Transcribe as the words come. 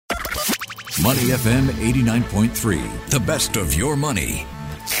Money FM 89.3, the best of your money.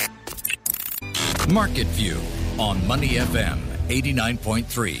 Market View on Money FM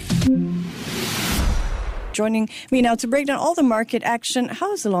 89.3. Joining me now to break down all the market action. How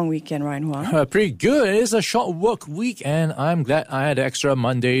was the long weekend, Ryan Huang? Pretty good. It is a short work week, and I'm glad I had extra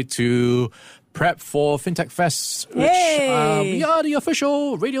Monday to prep for FinTech Fest, which we are the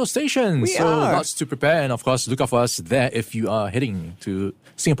official radio station. We are. Lots to prepare, and of course, look out for us there if you are heading to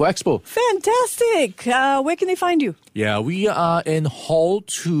Singapore Expo. Fantastic. Where can they find you? Yeah, we are in Hall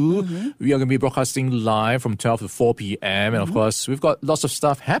 2. We are going to be broadcasting live from 12 to 4 p.m. And of course, we've got lots of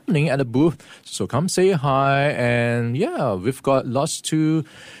stuff happening at the booth. So come say hi. And yeah, we've got lots to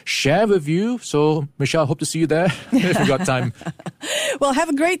share with you. So Michelle, hope to see you there if you've got time. Well, have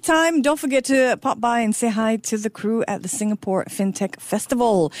a great time. Don't forget to pop by and say hi to the crew at the Singapore FinTech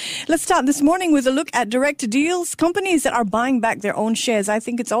Festival. Let's start this morning with a look at direct deals. Companies that are buying back their own shares. I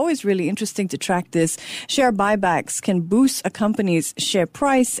think it's always really interesting to track this. Share buybacks can boost a company's share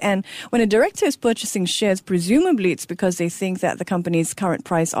price. And when a director is purchasing shares, presumably it's because they think that the company's current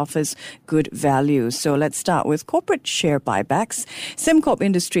price offers good value. So let's start with corporate share buybacks. Sembcorp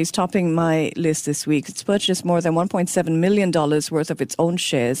Industries topping my list this week. It's purchased more than $1.7 million worth of its own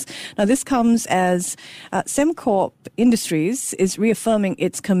shares. Now, this comes as Sembcorp Industries is reaffirming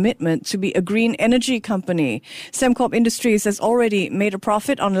its commitment to be a green energy company. Sembcorp Industries has already made a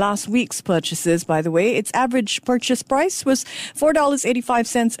profit on last week's purchases, by the way. Its average purchase price was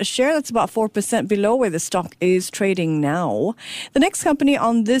 $4.85 a share. That's about 4% below where the stock is trading now. The next company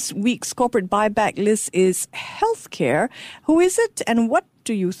on this week's corporate buyback list is Healthcare. Who is it, and what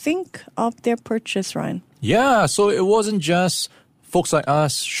do you think of their purchase, Ryan? Yeah, so it wasn't just folks like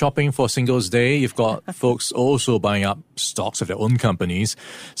us shopping for Singles Day. You've got folks also buying up stocks of their own companies.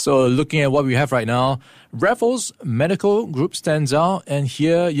 So looking at what we have right now, Raffles Medical Group stands out. And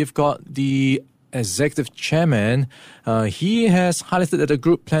here you've got the executive chairman. He has highlighted that the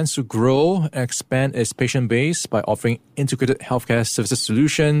group plans to grow and expand its patient base by offering integrated healthcare services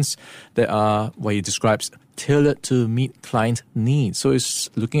solutions that are what he describes tailored to meet client needs. So it's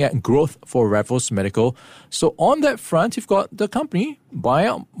looking at growth for Raffles Medical. So on that front, you've got the company buying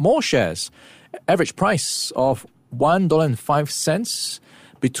out more shares. Average price of $1.05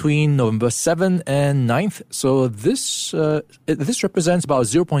 between November 7th and 9th. So this represents about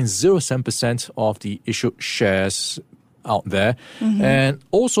 0.07% of the issued shares out there. And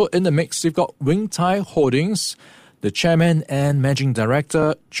also in the mix, you've got Wing Tai Holdings. The chairman and managing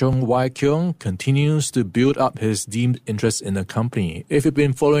director, Chung Wai Keung, continues to build up his deemed interest in the company. If you've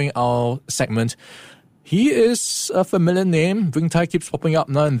been following our segment, he is a familiar name. Wing Tai keeps popping up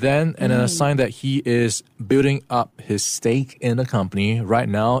now and then, and a sign that he is building up his stake in the company. Right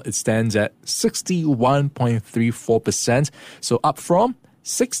now, it stands at 61.34%, so up from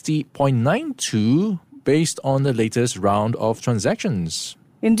 60.92% based on the latest round of transactions.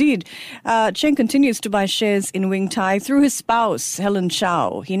 Indeed. Cheng continues to buy shares in Wing Tai through his spouse, Helen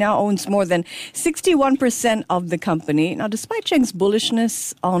Chow. He now owns more than 61% of the company. Now, despite Cheng's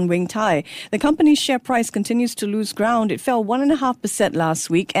bullishness on Wing Tai, the company's share price continues to lose ground. It fell 1.5% last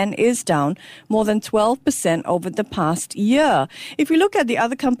week and is down more than 12% over the past year. If we look at the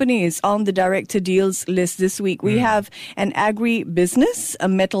other companies on the director deals list this week, we have an agri-business, a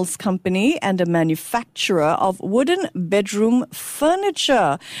metals company, and a manufacturer of wooden bedroom furniture.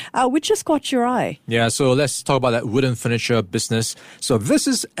 Which has caught your eye? Yeah, so let's talk about that wooden furniture business. So this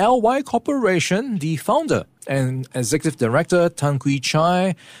is LY Corporation. The founder and executive director, Tan Kui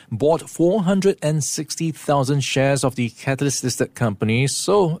Chai, bought 460,000 shares of the Catalyst-listed company.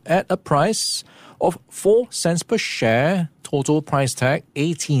 So at a price of 4 cents per share, total price tag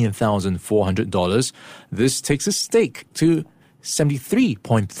 $18,400. This takes his stake to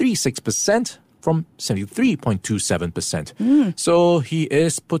 73.36%. from 73.27%. So he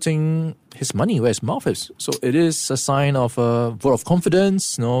is putting his money where his mouth is. So it is a sign of a vote of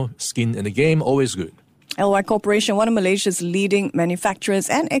confidence, skin in the game, always good. LY Corporation, one of Malaysia's leading manufacturers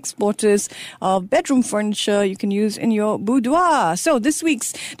and exporters of bedroom furniture you can use in your boudoir. So this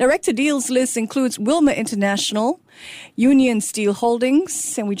week's director deals list includes Wilmar International, Union Steel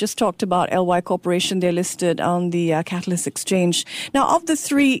Holdings, and we just talked about LY Corporation. They're listed on the Catalyst Exchange. Now, of the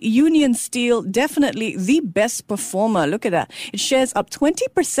three, Union Steel, definitely the best performer. Look at that. Its shares up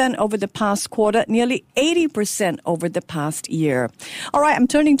 20% over the past quarter, nearly 80% over the past year. All right, I'm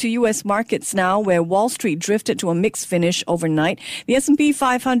turning to U.S. markets now, where Wall Street drifted to a mixed finish overnight. The S&P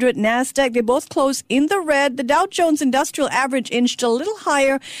 500, NASDAQ, they both closed in the red. The Dow Jones Industrial Average inched a little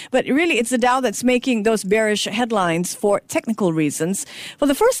higher, but really it's the Dow that's making those bearish headlines for technical reasons. For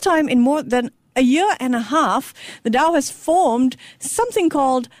the first time in more than a year and a half, the Dow has formed something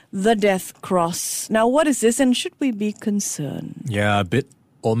called the death cross. Now, what is this, and should we be concerned? Yeah, a bit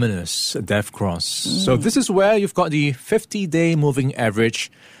ominous, a death cross. So this is where you've got the 50-day moving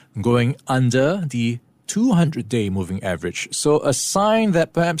average going under the 200-day moving average. So a sign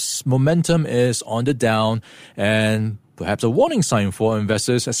that perhaps momentum is on the down, and perhaps a warning sign for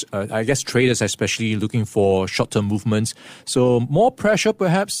investors, I guess traders especially, looking for short-term movements. So more pressure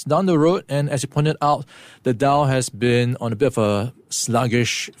perhaps down the road. And as you pointed out, the Dow has been on a bit of a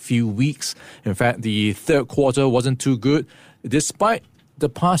sluggish few weeks. In fact, the third quarter wasn't too good. Despite the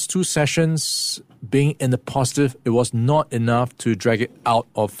past two sessions being in the positive, it was not enough to drag it out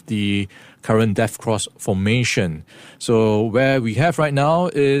of the current death cross formation. So where we have right now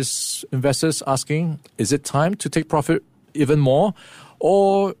is investors asking, is it time to take profit even more,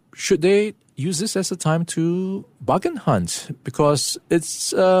 or should they use this as a time to bargain hunt? Because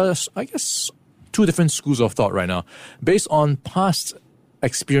it's, I guess, two different schools of thought right now. Based on past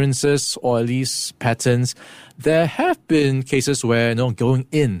experiences, or at least patterns, there have been cases where, going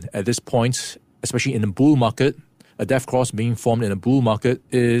in at this point, especially in the bull market, a death cross being formed in a bull market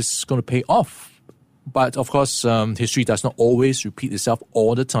is going to pay off. But of course, history does not always repeat itself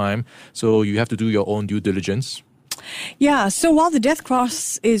all the time, so you have to do your own due diligence. Yeah, so while the death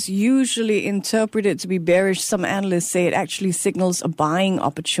cross is usually interpreted to be bearish, some analysts say it actually signals a buying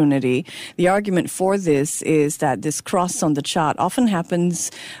opportunity. The argument for this is that this cross on the chart often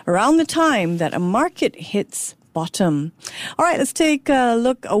happens around the time that a market hits bottom. All right, let's take a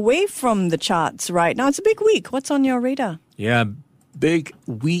look away from the charts right now. It's a big week. What's on your radar? Yeah, big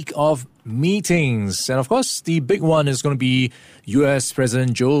week of meetings. And of course, the big one is going to be U.S.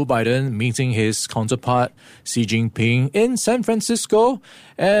 President Joe Biden meeting his counterpart Xi Jinping in San Francisco.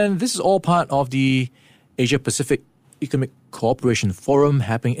 And this is all part of the Asia-Pacific Economic Cooperation Forum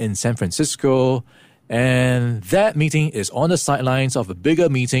happening in San Francisco. And that meeting is on the sidelines of a bigger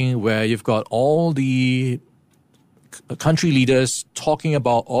meeting where you've got all the country leaders talking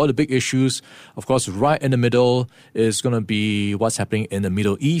about all the big issues. Of course, right in the middle is going to be what's happening in the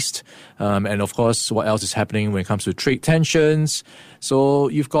Middle East. And of course, what else is happening when it comes to trade tensions. So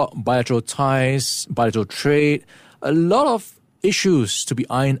you've got bilateral ties, bilateral trade, a lot of issues to be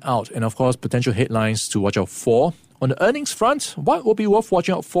ironed out. And of course, potential headlines to watch out for. On the earnings front, what will be worth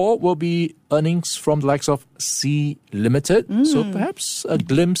watching out for will be earnings from the likes of Sea Limited. So perhaps a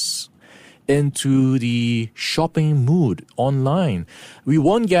glimpse into the shopping mood online. We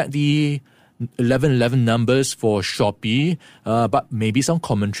won't get the 11.11 numbers for Shopee, but maybe some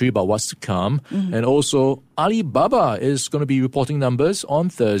commentary about what's to come. And also, Alibaba is going to be reporting numbers on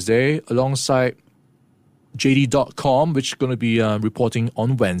Thursday alongside JD.com, which is going to be reporting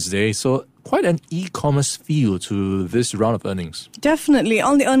on Wednesday. So quite an e-commerce feel to this round of earnings. Definitely.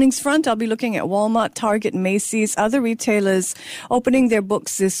 On the earnings front, I'll be looking at Walmart, Target, Macy's, other retailers opening their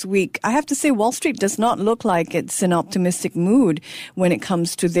books this week. I have to say, Wall Street does not look like it's in optimistic mood when it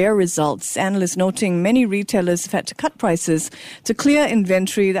comes to their results. Analysts noting many retailers have had to cut prices to clear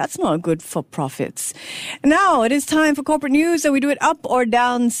inventory. That's not good for profits. Now, it is time for corporate news, and we do it up or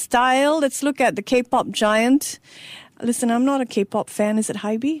down style. Let's look at the K-pop giant. Listen, I'm not a K-pop fan. Is it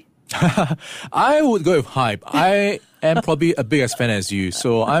Hybe? I would go with Hybe. I am probably a big as fan as you,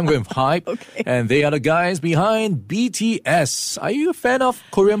 so I'm going with Hybe. Okay. And they are the guys behind BTS. Are you a fan of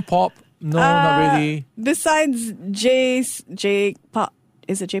Korean pop? No, not really. Besides J-pop.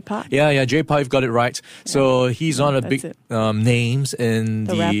 Is it J-pop? Yeah, J-pop, you've got it right. So he's one of the that's big names in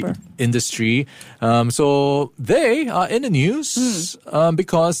the rapper. industry. So they are in the news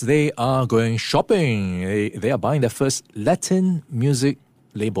because they are going shopping. They are buying their first Latin music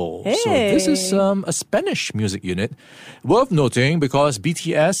label. Hey. So this is a Spanish music unit. Worth noting because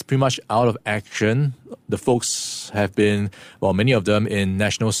BTS pretty much out of action. The folks have been, many of them in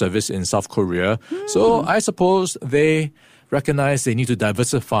national service in South Korea. So I suppose they recognize they need to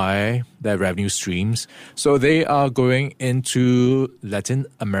diversify their revenue streams. So they are going into Latin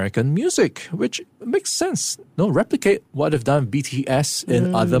American music, which makes sense. Replicate what they've done BTS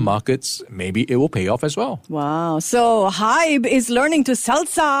in other markets. Maybe it will pay off as well. Wow. So Hybe is learning to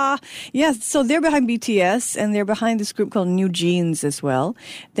salsa. Yes, so they're behind BTS and they're behind this group called New Jeans as well.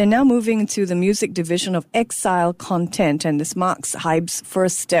 They're now moving to the music division of Exile Content, and this marks Hybe's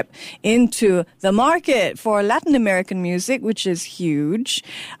first step into the market for Latin American music, which is huge.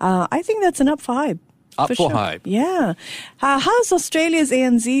 I think that's an up for Hybe. Up for sure. Hybe. Yeah. How's Australia's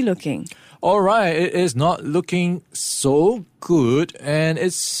ANZ looking? All right, it is not looking so good, and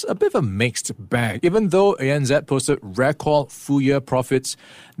it's a bit of a mixed bag. Even though ANZ posted record full-year profits,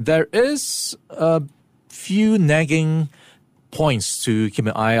 there is a few nagging points to keep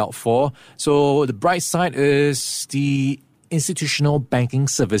an eye out for. So the bright side is the institutional banking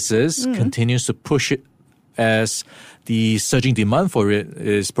services continues to push it as the surging demand for it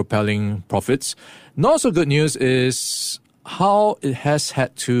is propelling profits. Not so good news is how it has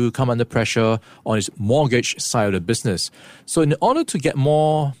had to come under pressure on its mortgage side of the business. So in order to get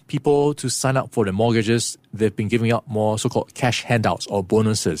more people to sign up for the mortgages, they've been giving out more so-called cash handouts or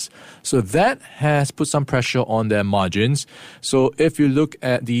bonuses. So that has put some pressure on their margins. So if you look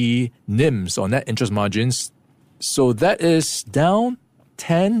at the NIMs or net interest margins, so that is down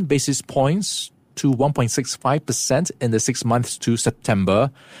 10 basis points to 1.65% in the 6 months to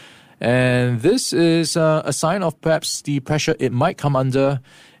September. And this is a sign of perhaps the pressure it might come under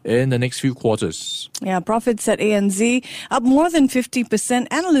in the next few quarters. Yeah, profits at ANZ up more than 50%.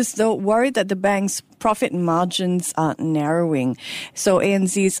 Analysts, though, worried that the bank's profit margins are narrowing. So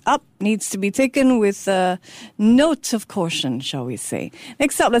ANZ's up needs to be taken with a note of caution, shall we say.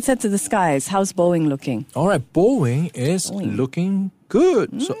 Next up, let's head to the skies. How's Boeing looking? All right, Boeing is looking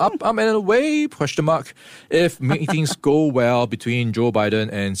good. So up and away, question mark, if meetings go well between Joe Biden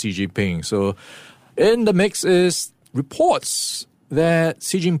and Xi Jinping. So in the mix is reports that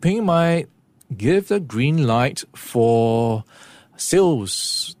Xi Jinping might give the green light for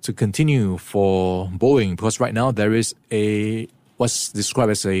sales to continue for Boeing, because right now there is what's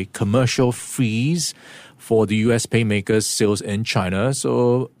described as a commercial freeze for the US paymakers' sales in China.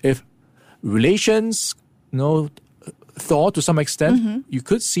 So if relations, thaw to some extent, you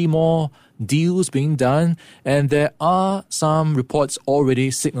could see more deals being done, and there are some reports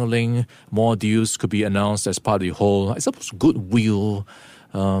already signaling more deals could be announced as part of the whole, I suppose, goodwill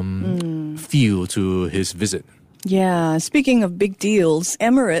feel to his visit. Yeah, speaking of big deals,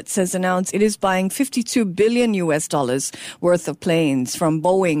 Emirates has announced it is buying $52 billion worth of planes from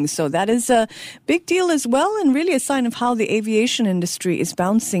Boeing. So that is a big deal as well, and really a sign of how the aviation industry is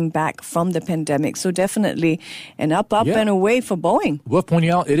bouncing back from the pandemic. So definitely an up and away for Boeing. Worth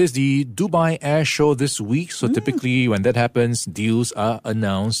pointing out, it is the Dubai Air Show this week. So typically when that happens, deals are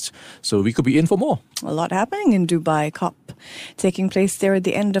announced. So we could be in for more. A lot happening in Dubai, COP taking place there at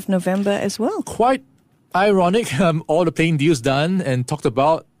the end of November as well. Quite ironic, all the plane deals done and talked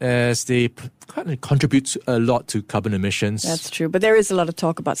about as they kind of contribute a lot to carbon emissions. That's true. But there is a lot of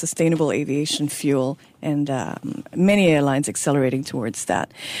talk about sustainable aviation fuel and many airlines accelerating towards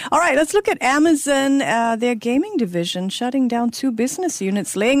that. All right, let's look at Amazon. Their gaming division shutting down 2 business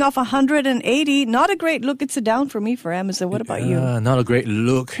units, laying off 180. Not a great look. It's a down for me for Amazon. What about you? Not a great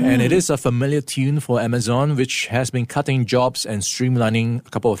look. And it is a familiar tune for Amazon, which has been cutting jobs and streamlining a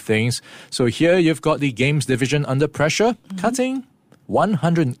couple of things. So here you've got the games division under pressure, cutting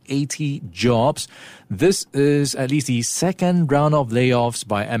 180 jobs. This is at least the second round of layoffs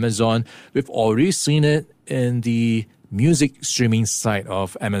by Amazon. We've already seen it in the music streaming side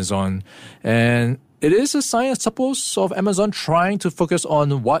of Amazon. And it is a sign, I suppose, of Amazon trying to focus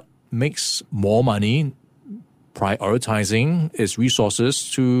on what makes more money, prioritizing its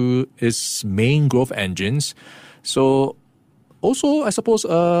resources to its main growth engines. So also, I suppose,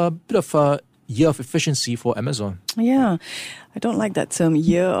 a bit of a year of efficiency for Amazon. Yeah, I don't like that term,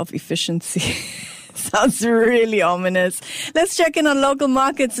 year of efficiency. Sounds really ominous. Let's check in on local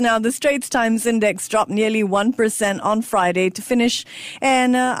markets now. The Straits Times Index dropped nearly 1% on Friday to finish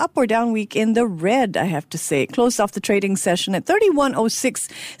an up or down week in the red, I have to say. Closed off the trading session at 31.06.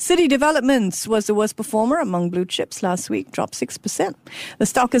 City Developments was the worst performer among blue chips last week, dropped 6%. The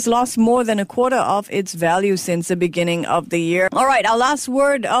stock has lost more than a quarter of its value since the beginning of the year. All right, our last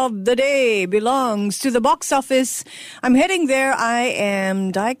word of the day belongs to the box office. I'm heading there. I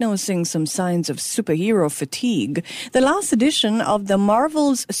am diagnosing some signs of superhero fatigue. The last edition of the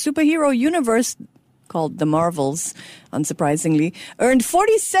Marvel's superhero universe, called The Marvels, unsurprisingly, earned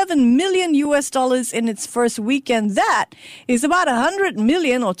 $47 million in its first weekend. That is about $100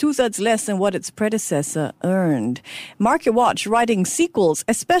 million, or 2/3 less than what its predecessor earned. Market Watch writing sequels,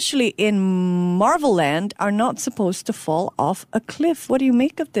 especially in Marvel Land, are not supposed to fall off a cliff. What do you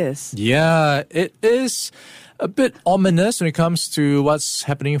make of this? Yeah, it is a bit ominous when it comes to what's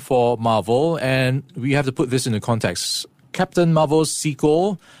happening for Marvel, and we have to put this into context. Captain Marvel's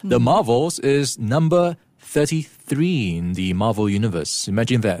sequel, The Marvels, is number 33 in the Marvel universe.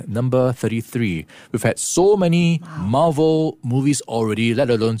 Imagine that, number 33. We've had so many Marvel movies already, let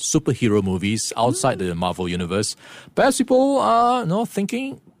alone superhero movies outside the Marvel universe. Perhaps people are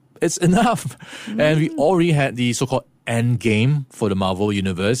thinking it's enough. And we already had the so-called Endgame for the Marvel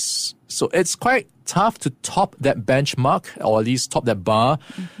universe. So it's quite tough to top that benchmark, or at least top that bar.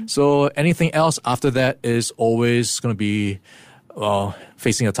 So anything else after that is always going to be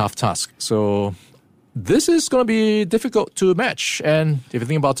facing a tough task. So this is going to be difficult to match. And if you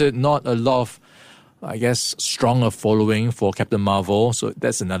think about it, not a lot of, I guess, stronger following for Captain Marvel. So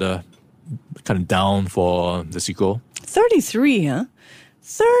that's another kind of down for the sequel. 33, huh?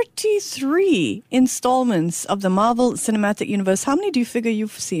 33 installments of the Marvel Cinematic Universe. How many do you figure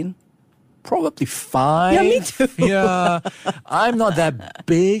you've seen? Probably 5. Yeah, me too. Yeah. I'm not that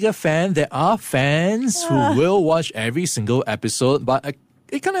big a fan. There are fans who will watch every single episode, but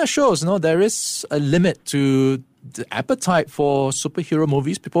it kind of shows, there is a limit to the appetite for superhero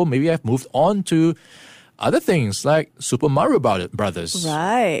movies. People maybe have moved on to other things like Super Mario Brothers.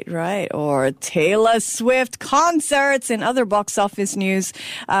 Right. Or Taylor Swift concerts and other box office news.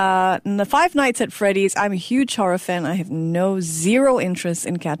 The Five Nights at Freddy's. I'm a huge horror fan. I have zero interest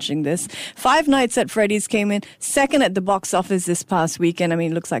in catching this. Five Nights at Freddy's came in second at the box office this past weekend. I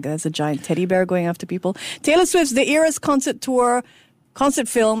mean, it looks like there's a giant teddy bear going after people. Taylor Swift's The Eras concert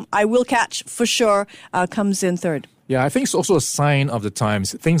film, I will catch for sure, comes in third. Yeah, I think it's also a sign of the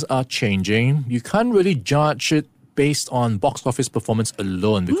times. Things are changing. You can't really judge it based on box office performance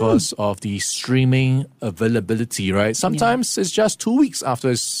alone because of the streaming availability, right? Sometimes it's just 2 weeks after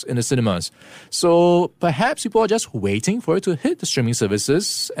it's in the cinemas. So perhaps people are just waiting for it to hit the streaming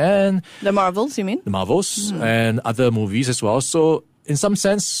services and... The Marvels, you mean? The Marvels and other movies as well. So in some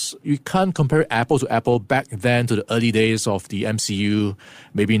sense, you can't compare apple to apple back then to the early days of the MCU.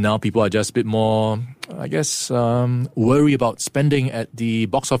 Maybe now people are just a bit more, I guess, worried about spending at the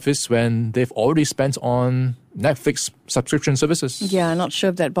box office when they've already spent on Netflix subscription services. Yeah, I'm not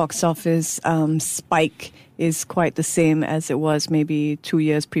sure if that box office spike is quite the same as it was maybe 2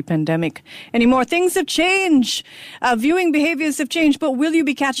 years pre-pandemic anymore. Things have changed. Viewing behaviors have changed. But will you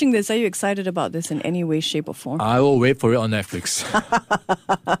be catching this? Are you excited about this in any way, shape or form? I will wait for it on Netflix.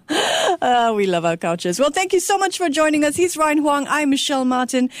 We love our couches. Well, thank you so much for joining us. He's Ryan Huang. I'm Michelle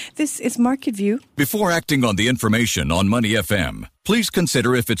Martin. This is Market View. Before acting on the information on Money FM, please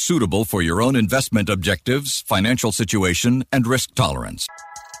consider if it's suitable for your own investment objectives, financial situation, and risk tolerance.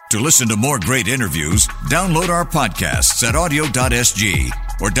 To listen to more great interviews, download our podcasts at audio.sg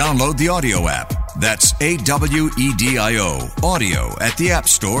or download the audio app. That's AWEDIO, audio at the App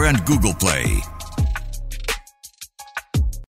Store and Google Play.